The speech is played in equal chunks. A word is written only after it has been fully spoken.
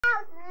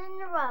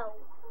in a row.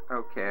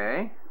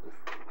 Okay.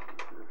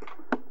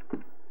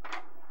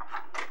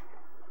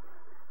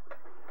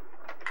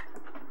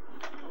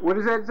 What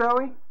is that,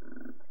 Zoe?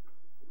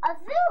 A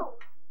zoo.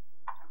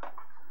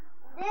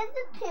 There's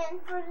a tin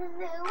for the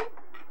zoo.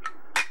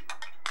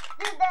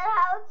 The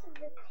house is a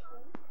tin.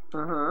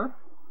 Uh-huh.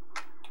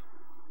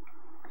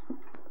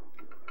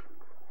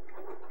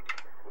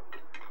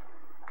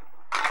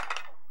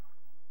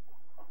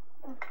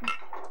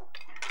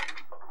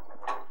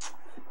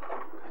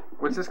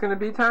 What's this going to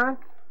be, Todd?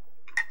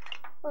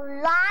 A lot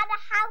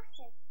of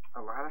houses.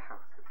 A lot of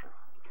houses.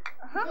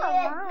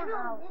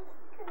 Yeah, this is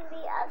going to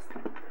be us.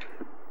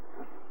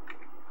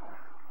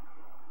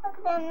 Look,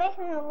 they're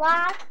making a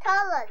lot of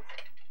colors.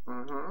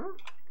 Mm-hmm.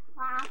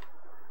 Wow.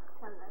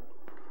 Colors.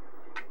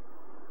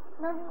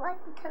 Don't you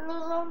like the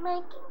colors we're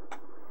making?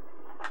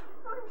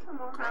 There's some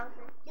more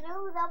houses. You know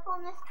who's up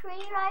on this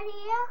tree right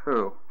here?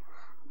 Who?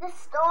 The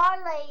star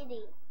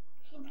lady.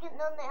 She's getting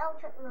on the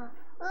elephant run.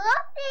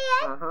 Look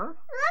there. Uh-huh.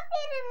 Look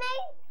at it,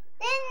 mate.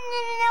 Didn't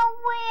you know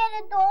where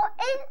the door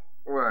is?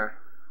 Where?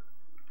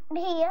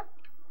 Here.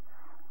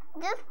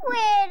 Just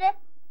where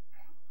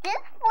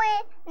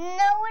you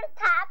know where the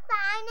top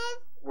sign is?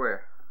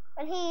 Where?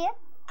 Right here.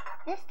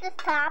 This is the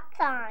stop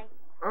sign.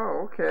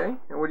 Oh, okay.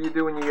 And what do you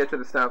do when you get to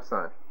the stop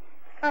sign?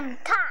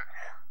 Top.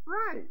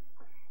 Right.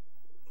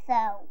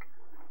 So,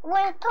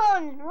 when it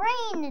turns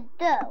green, it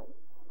do.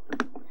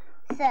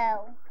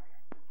 So,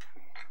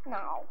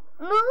 now,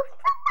 move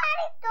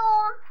somebody's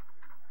door.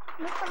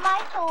 Move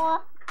somebody's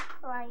door.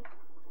 Right.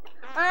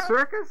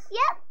 Circus?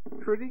 Yep.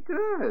 Pretty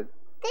good.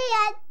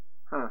 Dad.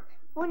 Huh.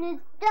 When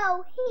it's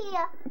dough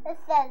here, it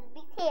says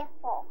be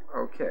careful.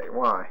 Okay,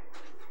 why?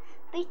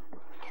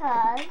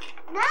 Because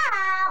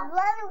now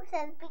Lulu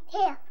says be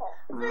careful.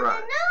 For the new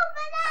Right.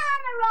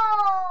 banana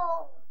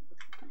roll.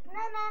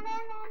 Na na na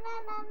na na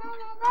na na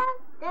na na.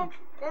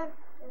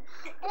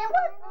 And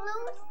what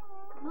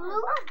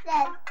Blue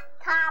says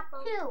top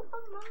 2.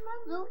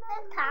 Blue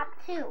says top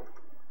 2.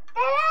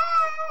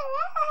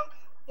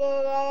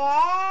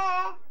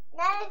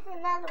 That is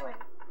another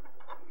one.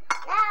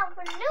 Now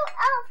for new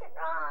elephant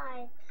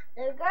ride.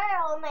 The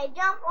girl may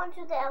jump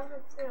onto the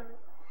elephant's nose.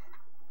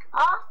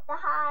 Off the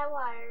high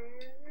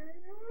wire.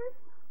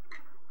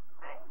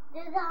 Right,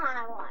 do the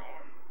high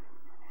wire.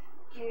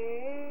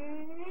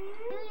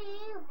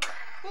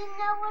 Didn't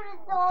know what a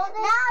door is?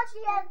 Now she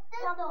has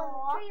this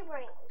door. Tree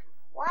branch.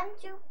 1,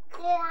 2.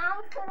 Yeah, I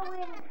was gonna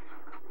win.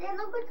 Then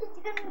look what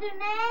she's gonna do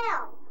now.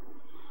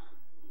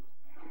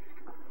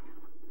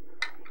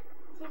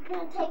 She's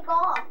gonna take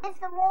off. There's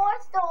some more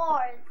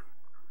stores.